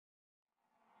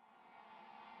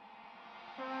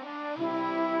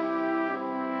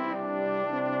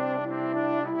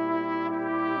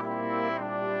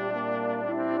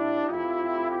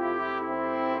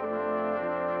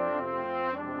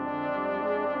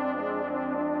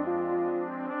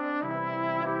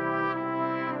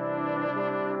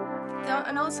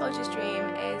An Old Soldier's Dream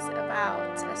is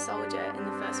about a soldier in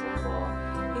the First World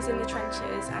War. He's in the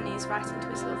trenches and he's writing to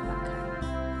his love back home.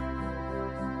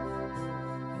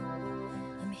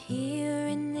 I'm here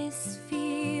in this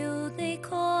field they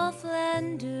call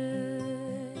Flanders.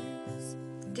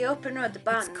 The opener of the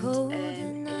band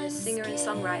is singer and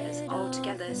songwriters all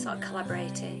together sort of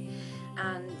collaborating,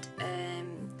 and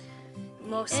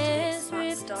most of it's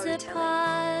about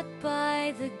storytelling.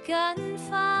 By the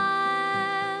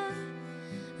gunfire,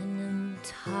 and I'm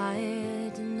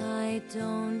tired and I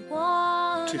don't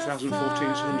want 2014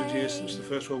 is 100 years since the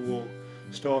First World War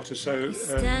started, so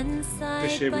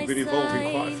this year we've been involved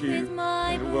in quite a few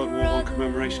World War I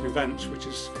commemoration events, which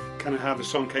is kind of how the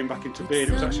song came back into being.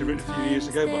 It was actually written a few years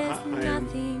ago, but I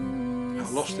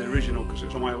lost the original because it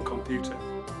was on my old computer.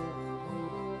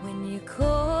 When you're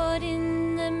caught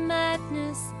in the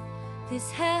madness,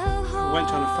 this hell I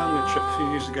went on a family trip a few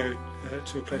years ago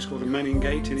to a place called the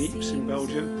Meningate in Ypres in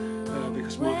Belgium,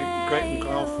 because my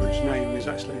great-uncle Alfred's name is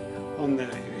actually on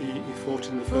there. He fought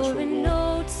in the First World War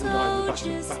and died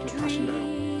in the Battle of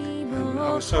Passchendaele. And I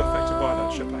was so affected by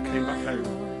that trip, I came back home,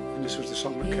 and this was the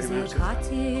song that came out of that.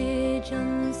 Cottage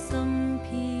on some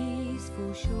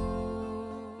peaceful shore.